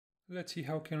Let's see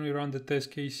how can we run the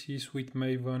test cases with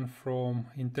Maven from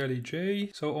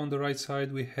IntelliJ. So on the right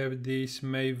side we have this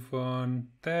Maven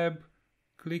tab.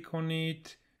 Click on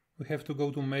it. We have to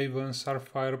go to Maven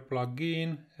Sapphire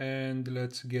plugin and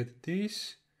let's get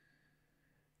this.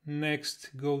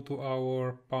 Next, go to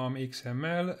our PAM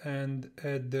XML and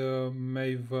add the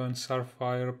Maven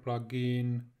Sapphire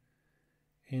plugin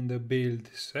in the build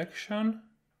section.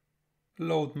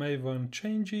 Load Maven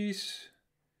changes.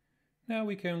 Now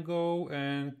we can go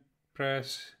and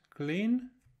press clean.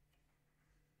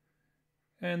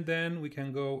 And then we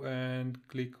can go and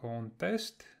click on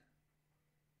test.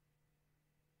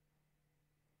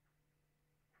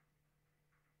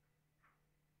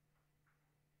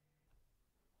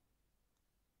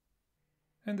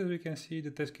 And as we can see,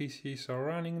 the test cases are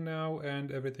running now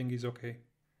and everything is okay.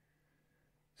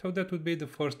 So that would be the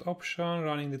first option,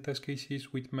 running the test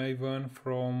cases with Maven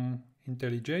from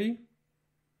IntelliJ.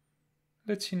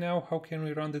 Let's see now how can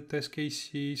we run the test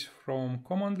cases from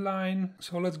command line.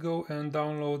 So let's go and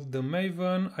download the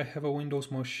Maven. I have a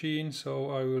Windows machine, so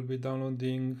I will be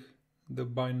downloading the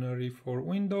binary for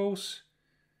Windows.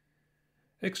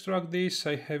 Extract this,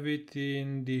 I have it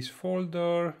in this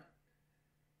folder.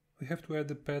 We have to add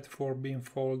the path for bin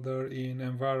folder in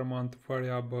environment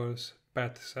variables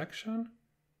path section.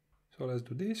 So let's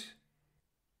do this.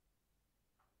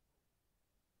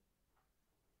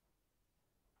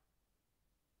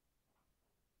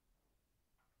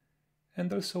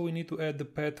 And also we need to add the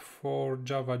path for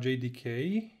Java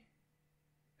JDK.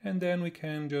 And then we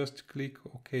can just click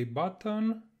OK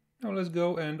button. Now let's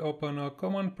go and open a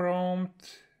command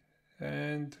prompt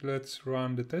and let's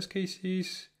run the test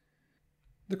cases.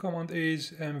 The command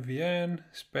is mvn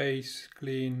space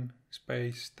clean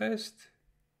space test.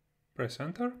 Press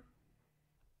enter.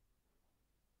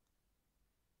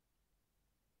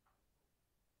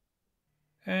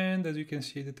 And as you can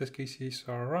see, the test cases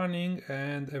are running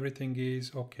and everything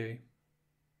is okay.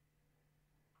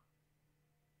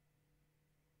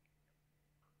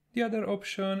 The other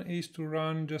option is to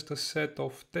run just a set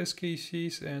of test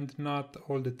cases and not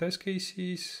all the test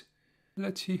cases.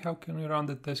 Let's see how can we run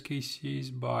the test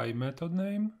cases by method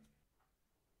name.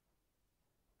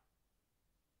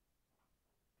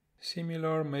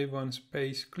 Similar, Maven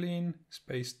space clean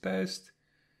space test.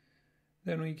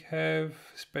 Then we have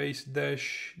space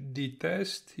dash d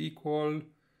test equal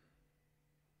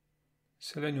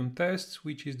Selenium tests,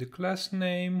 which is the class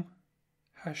name,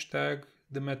 hashtag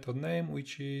the method name,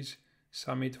 which is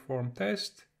submit form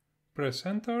test. Press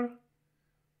enter.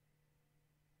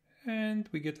 And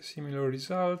we get a similar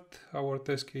result. Our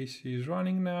test case is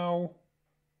running now.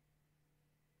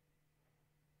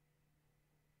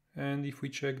 And if we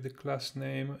check the class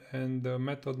name and the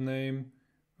method name,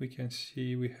 we can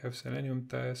see we have Selenium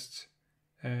tests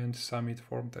and submit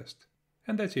form test.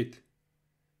 And that's it.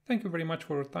 Thank you very much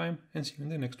for your time and see you in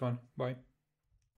the next one. Bye.